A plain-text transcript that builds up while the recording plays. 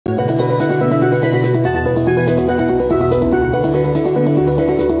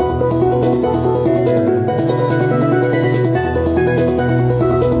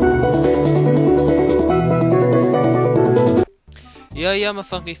I'm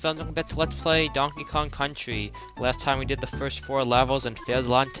Funky Fun, welcome back to Let's Play Donkey Kong Country. Last time we did the first 4 levels and failed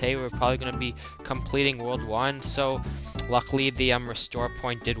Lante. We're probably going to be completing World 1, so luckily the restore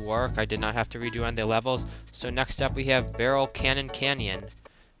point did work. I did not have to redo any of the levels. So next up we have Barrel Cannon Canyon.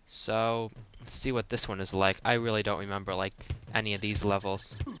 So, let's see what this one is like. I really don't remember, like, any of these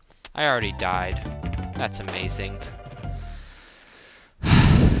levels. I already died. That's amazing.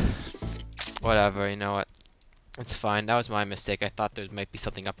 Whatever, you know what? It's fine. That was my mistake. I thought there might be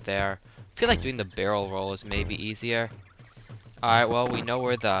something up there. I feel like doing the barrel roll is maybe easier. Alright, well, we know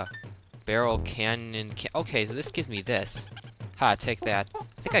where the Barrel Canyon... okay, so this gives me this. Ha, take that.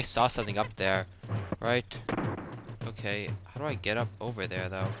 I think I saw something up there. Right? Okay, how do I get up over there,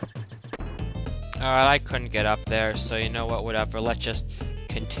 though? Alright, I couldn't get up there, so you know what, whatever. Let's just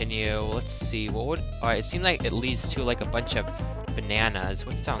continue. Let's see, what would... alright, it seems like it leads to, like, a bunch of bananas.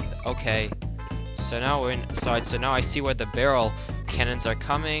 What's down there? Okay. So now we're in, so now I see where the barrel cannons are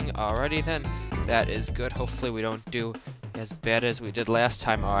coming. Alrighty then, that is good. Hopefully we don't do as bad as we did last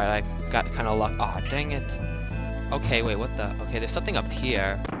time. Alright, I got kind of luck. Aw, dang it. Okay, wait, what the? Okay, there's something up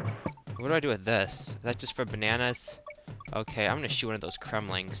here. What do I do with this? Is that just for bananas? Okay, I'm gonna shoot one of those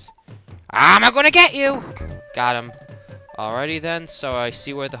Kremlings. I'm gonna get you! Got him. Alrighty then, so I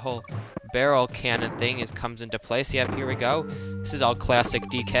see where the whole barrel cannon thing comes into place. Yep, here we go. This is all classic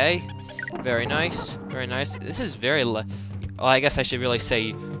DK. Very nice, very nice. This is very, well, I guess I should really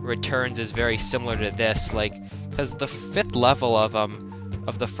say Returns is very similar to this, like, because the 5th level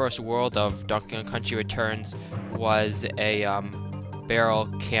of the first world of Donkey Kong Country Returns was a, barrel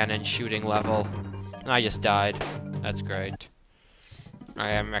cannon shooting level. And I just died. That's great.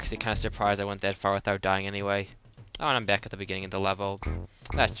 I am actually kind of surprised I went that far without dying anyway. Oh, and I'm back at the beginning of the level.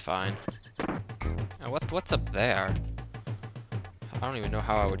 That's fine. Now, what's up there? I don't even know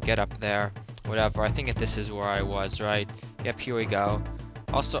how I would get up there. Whatever, I think this is where I was, right? Yep, here we go.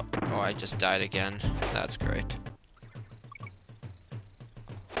 Also, oh, I just died again. That's great.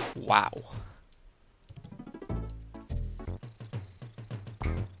 Wow.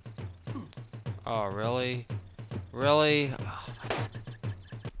 Oh, really? Really? Oh, my God.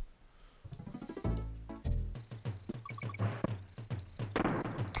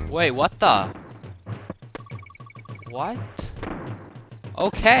 Wait, what the? What?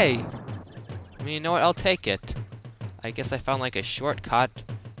 Okay. I mean, you know what? I'll take it. I guess I found like a shortcut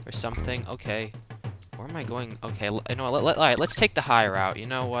or something. Okay. Where am I going? Okay, you know what? Alright, let's take the high route. You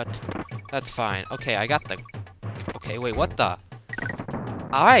know what? That's fine. Okay, I got the... okay, wait, what the?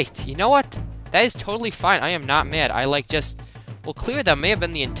 Alright, you know what? That is totally fine. I am not mad. I like just... well, clearly that may have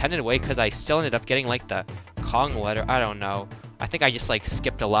been the intended way because I still ended up getting like the Kong letter. I don't know. I think I just like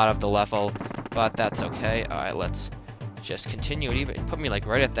skipped a lot of the level, but that's okay. Alright, let's just continue. It even put me like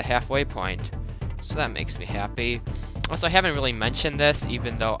right at the halfway point. So that makes me happy. Also, I haven't really mentioned this,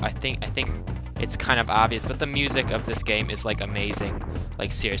 even though I think it's kind of obvious, but the music of this game is like amazing.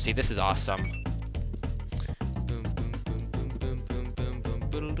 Like seriously, this is awesome.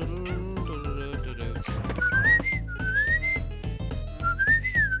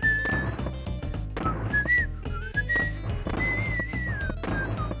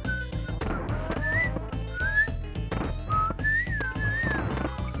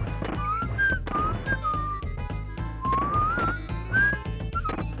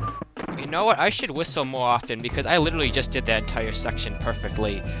 You know what? I should whistle more often because I literally just did that entire section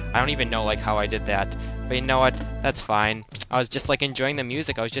perfectly. I don't even know like how I did that. But you know what? That's fine. I was just like enjoying the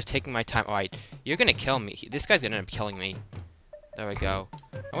music. I was just taking my time. Alright, you're gonna kill me. This guy's gonna end up killing me. There we go.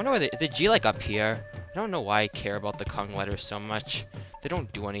 I wonder where the G like up here. I don't know why I care about the Kong letters so much. They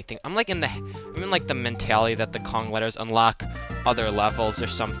don't do anything. I'm in like the mentality that the Kong letters unlock other levels or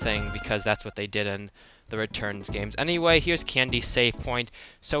something because that's what they did in the Returns games. Anyway, here's Candy save point.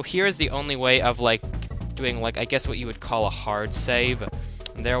 So here's the only way of like doing like I guess what you would call a hard save.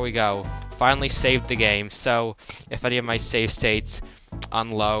 And there we go. Finally saved the game. So if any of my save states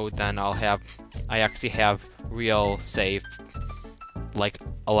unload, then I actually have real save like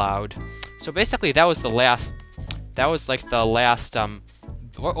allowed. So basically that was like the last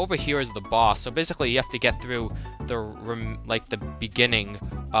over here is the boss. So basically you have to get through the beginning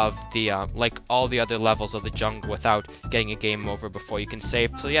of the like all the other levels of the jungle without getting a game over before you can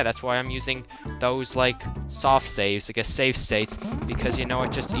save. So yeah, that's why I'm using those like soft saves, I guess save states, because you know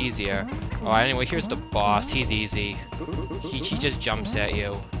it's just easier. Alright, anyway, here's the boss. He's easy. He just jumps at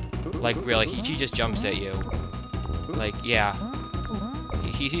you. Like really, he just jumps at you. Like yeah.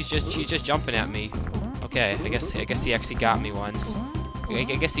 He's just jumping at me. Okay, I guess he actually got me once. I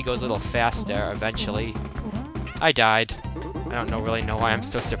guess he goes a little faster eventually. I died. I don't really know why I'm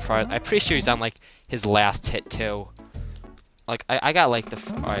so surprised. I'm pretty sure he's on like his last hit too. like, I got, like,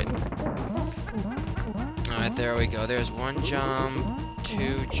 alright. Alright, there we go. There's one jump,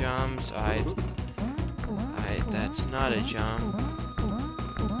 two jumps. Alright, that's not a jump.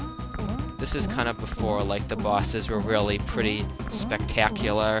 This is kind of before, like, the bosses were really pretty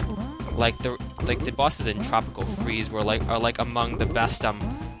spectacular. Like the bosses in Tropical Freeze are like among the best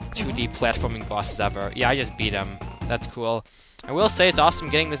 2D platforming bosses ever. Yeah, I just beat him. That's cool. I will say it's awesome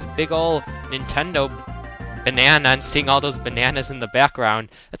getting this big ol' Nintendo banana and seeing all those bananas in the background.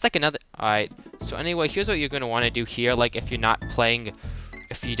 That's like another... Alright, so anyway, here's what you're going to want to do here. Like, if you're not playing...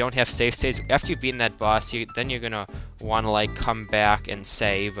 If you don't have save states, after you've beaten that boss, then you're going to want to, like, come back and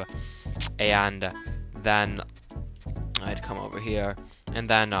save. And then... I'd come over here. And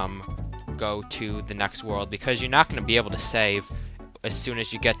then, go to the next world. Because you're not going to be able to save as soon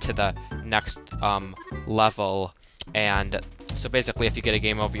as you get to the next, level. And so basically, if you get a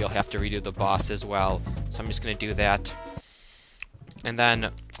game over, you'll have to redo the boss as well. So I'm just going to do that. And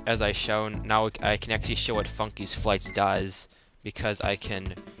then, as I shown, now I can actually show what Funky's Flights does, because I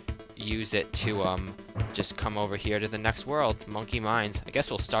can use it to just come over here to the next world, Monkey Mines. I guess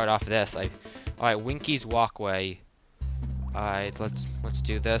we'll start off this. Alright, Winky's Walkway. Alright, let's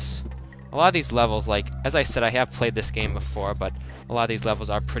do this. A lot of these levels, like, as I said, I have played this game before, but a lot of these levels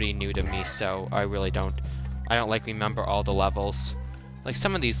are pretty new to me, so I don't like remember all the levels. Like,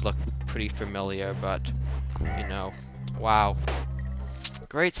 some of these look pretty familiar, but, you know, wow.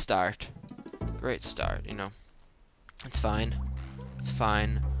 Great start. Great start, you know. It's fine. It's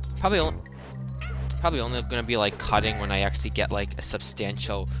fine. Probably only gonna be, like, cutting when I actually get, like, a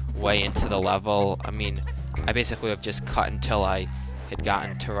substantial way into the level. I mean, I basically have just cut until I had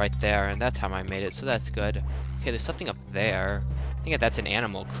gotten to right there, and that time I made it, so that's good. Okay, there's something up there. I think that's an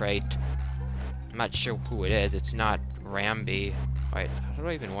animal crate. I'm not sure who it is. It's not Rambi. Wait, how do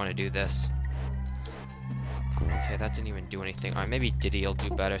I even want to do this? Okay, that didn't even do anything. Alright, maybe Diddy will do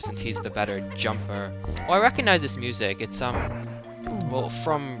better since he's the better jumper. Oh, I recognize this music. It's, well,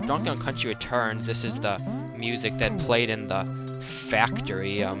 from Donkey Kong Country Returns. This is the music that played in the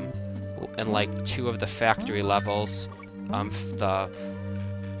factory, in, like, 2 of the factory levels. The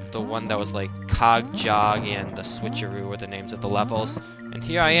one that was, like, Cog Jog and the Switcheroo were the names of the levels. And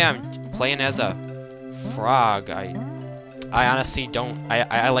here I am, playing as a frog. I honestly don't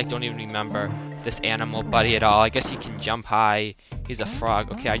even remember this animal buddy at all. I guess he can jump high. He's a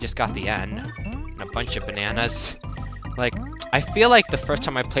frog. Okay, I just got the N. And a bunch of bananas. Like, I feel like the first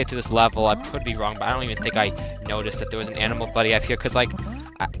time I played through this level, I could be wrong, but I don't even think I noticed that there was an animal buddy up here, because, like,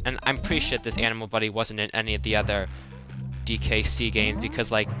 and I'm pretty sure this animal buddy wasn't in any of the other DKC games,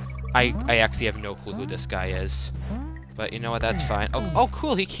 because, like, I actually have no clue who this guy is. But you know what, that's fine. Oh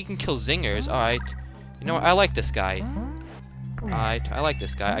cool, he can kill zingers. Alright. You know what, I like this guy. Alright, I like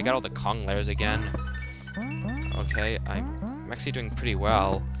this guy. I got all the Kong layers again. Okay, I'm actually doing pretty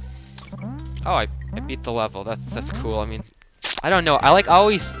well. Oh, I beat the level. That's cool. I mean, I don't know. I, like,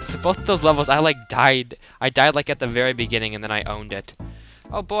 always, for both of those levels, I, like, died. I died, like, at the very beginning, and then I owned it.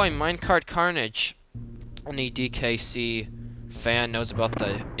 Oh boy, Minecart Carnage. Any DKC fan knows about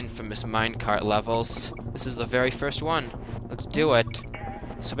the infamous minecart levels. This is the very first one. Let's do it.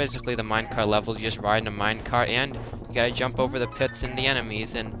 So basically the minecart levels, you just ride in a minecart and you gotta jump over the pits and the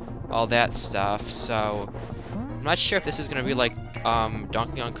enemies and all that stuff. So I'm not sure if this is gonna be like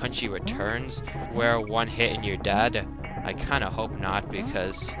Donkey Kong Country Returns, where one hit and you're dead. I kinda hope not,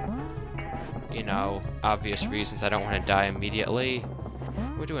 because, you know, obvious reasons I don't want to die immediately.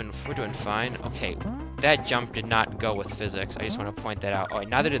 We're doing fine. Okay. That jump did not go with physics. I just want to point that out. Oh,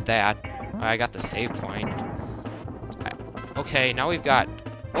 neither did that. I got the save point. Okay, now we've got...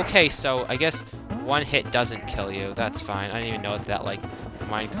 Okay, so I guess one hit doesn't kill you. That's fine. I didn't even know that, like,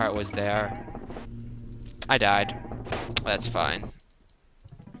 minecart was there. I died. That's fine.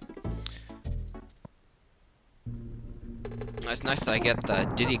 It's nice that I get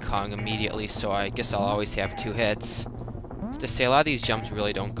the Diddy Kong immediately, so I guess I'll always have 2 hits. I have to say, a lot of these jumps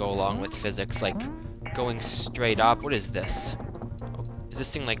really don't go along with physics, like... Going straight up. What is this? Oh, is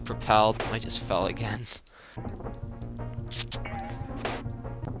this thing, like, propelled? I just fell again.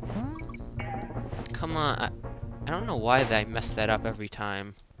 Come on. I don't know why I mess that up every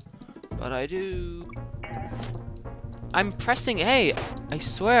time. But I do. I'm pressing A. I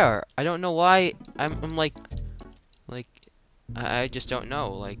swear. I don't know why. I'm like... I just don't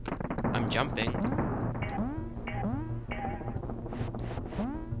know. Like, I'm jumping.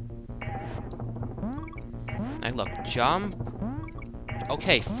 Look, jump.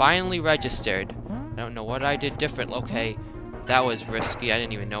 Okay, finally registered. I don't know what I did different. Okay, that was risky. I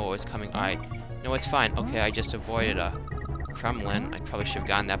didn't even know what was coming. Alright, no, it's fine. Okay, I just avoided a Kremlin. I probably should have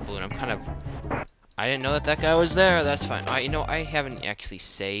gotten that balloon. I didn't know that that guy was there. That's fine. You know, I haven't actually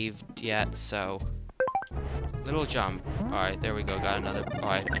saved yet, so... Little jump. Alright, there we go. Got another...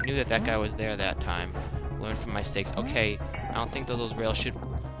 Alright, I knew that that guy was there that time. Learned from my mistakes. Okay, I don't think that those rails should...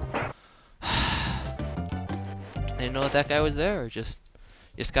 I didn't know that that guy was there. Just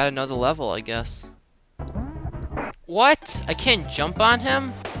got another level, I guess. What? I can't jump on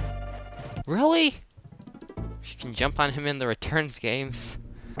him? Really? You can jump on him in the returns games.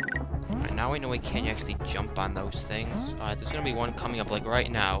 Alright, now we know we can't actually jump on those things. Alright, there's gonna be one coming up like right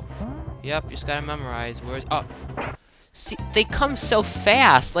now. Yep, just gotta memorize. Where's... Oh! See, they come so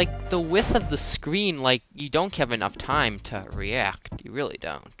fast! Like, the width of the screen, like, you don't have enough time to react. You really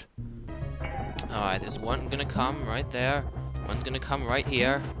don't. Alright, there's one gonna come right there. One's gonna come right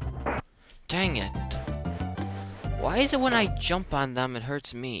here. Dang it. Why is it when I jump on them, it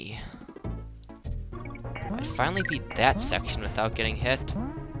hurts me? I finally beat that section without getting hit.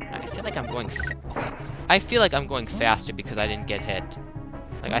 I feel like I'm going okay. I feel like I'm going faster because I didn't get hit.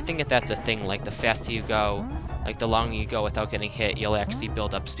 Like, I think that that's a thing, like, the faster you go, like, the longer you go without getting hit, you'll actually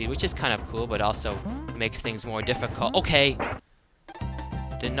build up speed, which is kind of cool, but also makes things more difficult. Okay!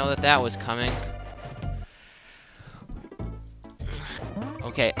 Didn't know that that was coming.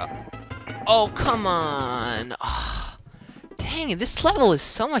 Okay, oh, come on! Oh, dang it, this level is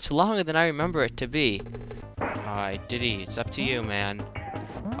so much longer than I remember it to be. Alright, Diddy, it's up to you, man.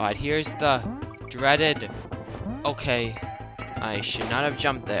 Alright, here's the dreaded... Okay, I should not have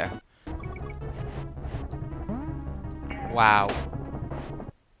jumped there. Wow.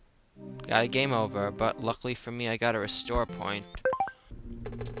 Got a game over, but luckily for me, I got a restore point.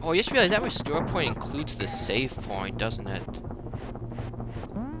 Oh, I just realized that restore point includes the save point, doesn't it?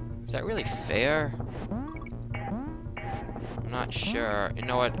 Is that really fair? I'm not sure. You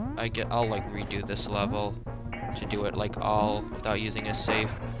know what? I'll like redo this level to do it like all without using a save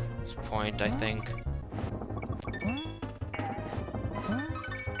point, I think.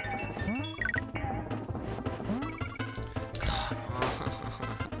 Come on.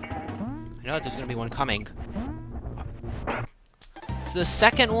 I know that there's gonna be one coming. The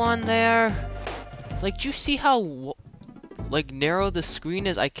second one there. Like, do you see how like narrow the screen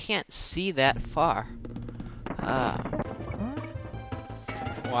is? I can't see that far.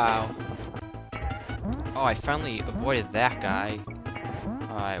 Wow. Oh, I finally avoided that guy.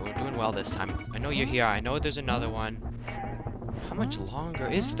 Alright, we're doing well this time. I know you're here. I know there's another one. How much longer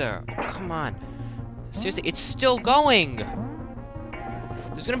is there? Oh, come on. Seriously, it's still going!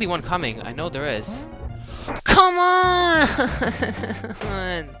 There's gonna be one coming. I know there is. Come on!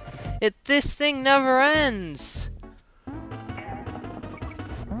 This thing never ends!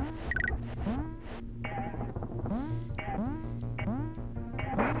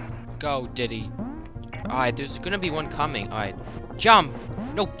 Go, Diddy. Alright, there's gonna be one coming. Alright. Jump!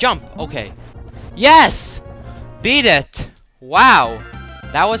 No, jump! Okay. Yes! Beat it! Wow!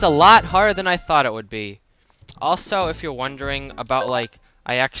 That was a lot harder than I thought it would be. Also, if you're wondering about, like,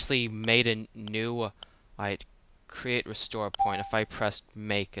 I actually made a new... I'd create restore point. If I pressed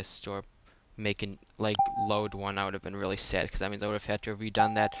make a store... Make an, like, load one, I would have been really sad, because that means I would have had to have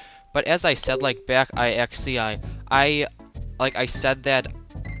redone that. But as I said, like, back, I said that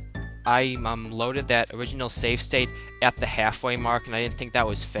I loaded that original save state at the halfway mark, and I didn't think that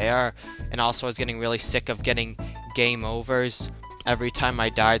was fair. And also, I was getting really sick of getting game overs every time I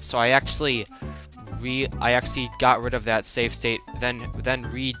died, so I actually got rid of that save state, then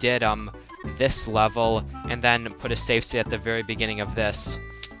redid this level, and then put a save state at the very beginning of this,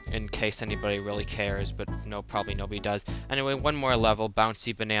 in case anybody really cares, but no, probably nobody does. Anyway, one more level,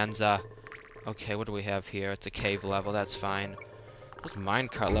 Bouncy Bonanza. Okay, what do we have here? It's a cave level, that's fine. Those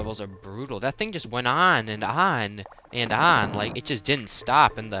minecart levels are brutal. That thing just went on and on and on. Like, it just didn't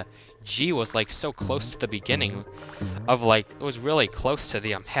stop. And the G was, like, so close to the beginning of, like, it was really close to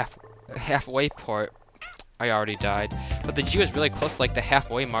the halfway port. I already died. But the G was really close to, like, the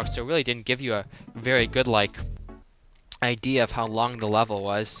halfway mark, so it really didn't give you a very good, like, idea of how long the level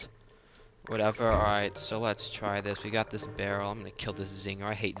was. Whatever. Alright, so let's try this. We got this barrel. I'm gonna kill this zinger.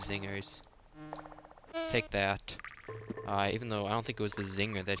 I hate zingers. Take that. Even though I don't think it was the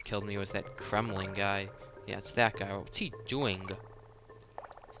zinger that killed me, it was that Kremlin guy. Yeah, it's that guy. What's he doing?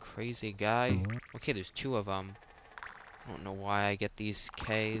 Crazy guy. Okay, there's two of them. I don't know why I get these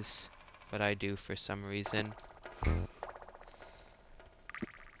Ks, but I do for some reason.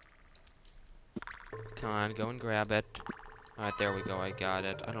 Come on, go and grab it. Alright, there we go, I got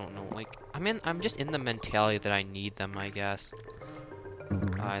it. I don't know, like, I'm just in the mentality that I need them, I guess.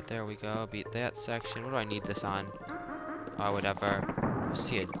 Alright, there we go, beat that section. What do I need this on? Oh, whatever.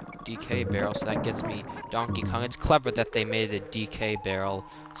 See a DK barrel, so that gets me Donkey Kong. It's clever that they made it a DK barrel,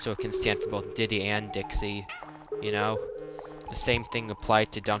 so it can stand for both Diddy and Dixie, you know? The same thing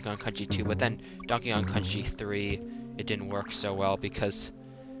applied to Donkey Kong Country 2, but then Donkey Kong Country 3, it didn't work so well because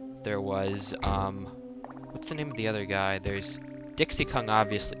there was, what's the name of the other guy? There's Dixie Kong,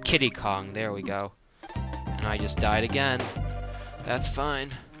 obviously. Kiddy Kong, there we go. And I just died again. That's fine.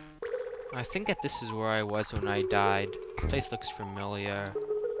 I think that this is where I was when I died. The place looks familiar.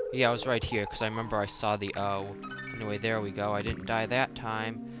 Yeah, I was right here, because I remember I saw the O. Anyway, there we go. I didn't die that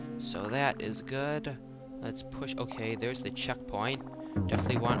time, so that is good. Let's push. Okay, there's the checkpoint.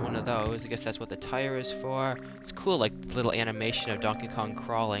 Definitely want one of those. I guess that's what the tire is for. It's cool, like, the little animation of Donkey Kong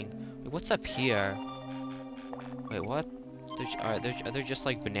crawling. Wait, what's up here? Wait, what? Are there just,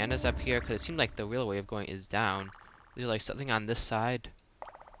 like, bananas up here? Because it seemed like the real way of going is down. Is there, like, something on this side?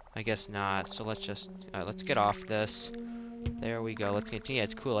 I guess not. So let's just... let's get off this. There we go. Let's continue.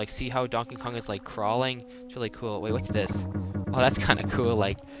 It's cool. Like, see how Donkey Kong is, like, crawling? It's really cool. Wait, what's this? Oh, that's kind of cool.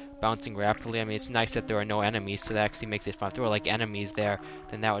 Like, bouncing rapidly. I mean, it's nice that there are no enemies, so that actually makes it fun. If there were, like, enemies there,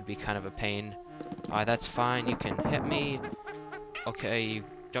 then that would be kind of a pain. Alright, that's fine. You can hit me. Okay,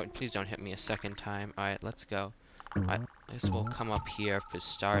 please don't hit me a second time. Alright, let's go. I guess we'll come up here for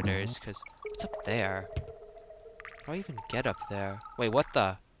starters, because... What's up there? How do I even get up there? Wait, what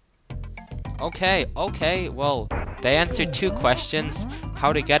the... Okay, well, they answered 2 questions.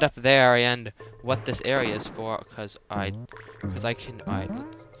 How to get up there and what this area is for, because I can, alright,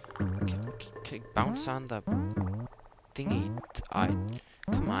 can bounce on the thingy.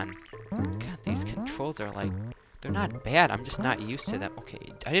 Come on. God, these controls are like, they're not bad, I'm just not used to them.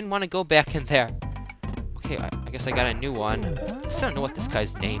 Okay, I didn't want to go back in there. Okay, I guess I got a new one. I still don't know what this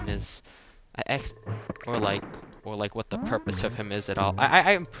guy's name is. Or like what the purpose of him is at all.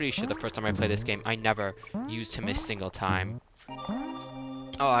 I'm pretty sure the first time I played this game, I never used him a single time.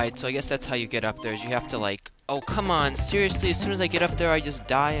 Alright, so I guess that's how you get up there, is you have to like... Oh, come on, seriously, as soon as I get up there, I just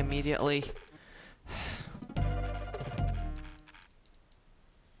die immediately?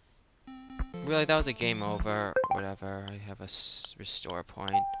 Really, that was a game over. Whatever, I have a restore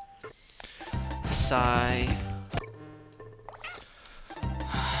point. Sigh.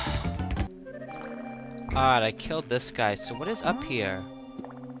 Alright, I killed this guy, so what is up here?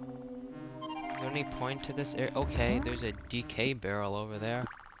 Is there any point to this area? Okay, there's a DK barrel over there.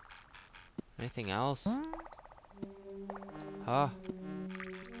 Anything else? Huh?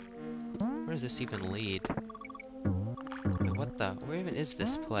 Where does this even lead? Wait, what the? Where even is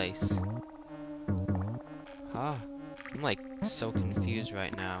this place? Huh? I'm like so confused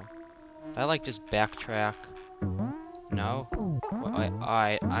right now. Did I like just backtrack? No? Well,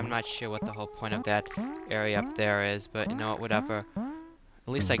 I'm not sure what the whole point of that area up there is, but you know what, whatever. At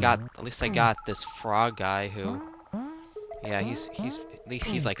least I got this frog guy who, yeah, at least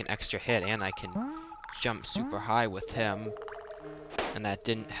he's like an extra hit, and I can jump super high with him. And that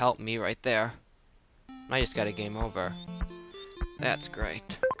didn't help me right there. I just got a game over. That's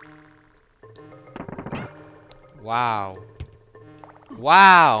great. Wow.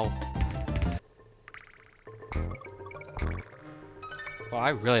 Wow! Well, I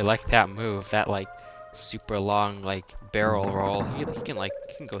really like that move, that like super long like barrel roll. You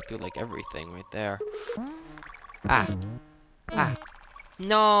can go through like everything right there. Ah.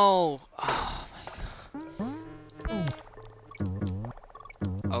 No! Oh my god.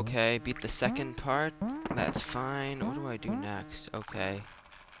 Okay, beat the second part. That's fine. What do I do next? Okay.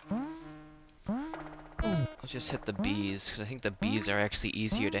 I'll just hit the bees, because I think the bees are actually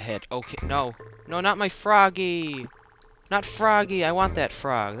easier to hit. Okay, no. No, not my froggy! Not Froggy! I want that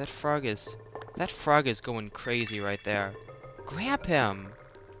frog. That frog is going crazy right there. Grab him!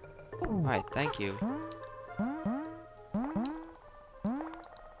 Alright, thank you.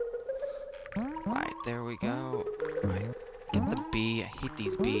 Alright, there we go. Alright, get the bee. I hate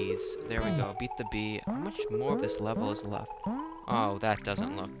these bees. There we go. Beat the bee. How much more of this level is left? Oh, that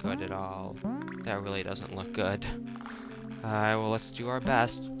doesn't look good at all. That really doesn't look good. Alright, well, let's do our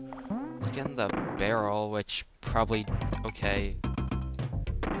best. Let's get in the barrel, which probably... Okay.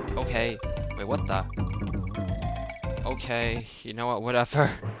 Okay. Wait, what the? Okay, you know what,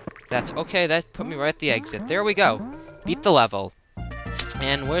 whatever. That's okay, that put me right at the exit. There we go. Beat the level.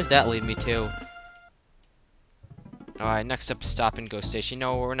 And where's that lead me to? Alright, next up, stop and go station.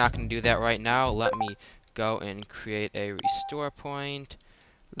 No, we're not going to do that right now. Let me go and create a restore point.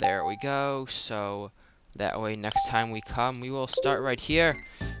 There we go. So... that way, next time we come, we will start right here.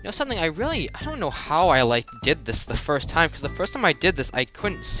 You know something, I don't know how I, did this the first time, because the first time I did this, I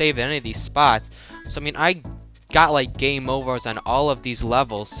couldn't save any of these spots. So, I mean, I got like game overs on all of these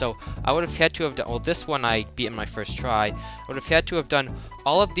levels, so I would have had to have done, well, this one I beat in my first try. I would have had to have done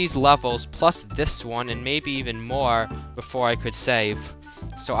all of these levels plus this one and maybe even more before I could save.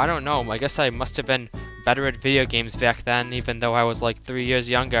 So I don't know, I guess I must have been better at video games back then, even though I was like 3 years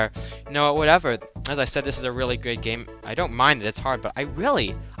younger. You know what, whatever. As I said, this is a really great game. I don't mind that it's hard, but I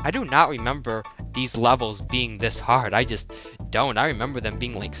do not remember these levels being this hard. I just don't. I remember them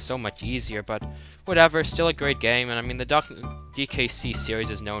being like so much easier, but whatever, still a great game. And I mean, the DKC series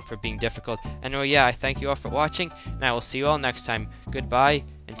is known for being difficult. Anyway, yeah, I thank you all for watching, and I will see you all next time. Goodbye,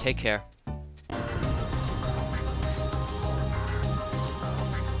 and take care.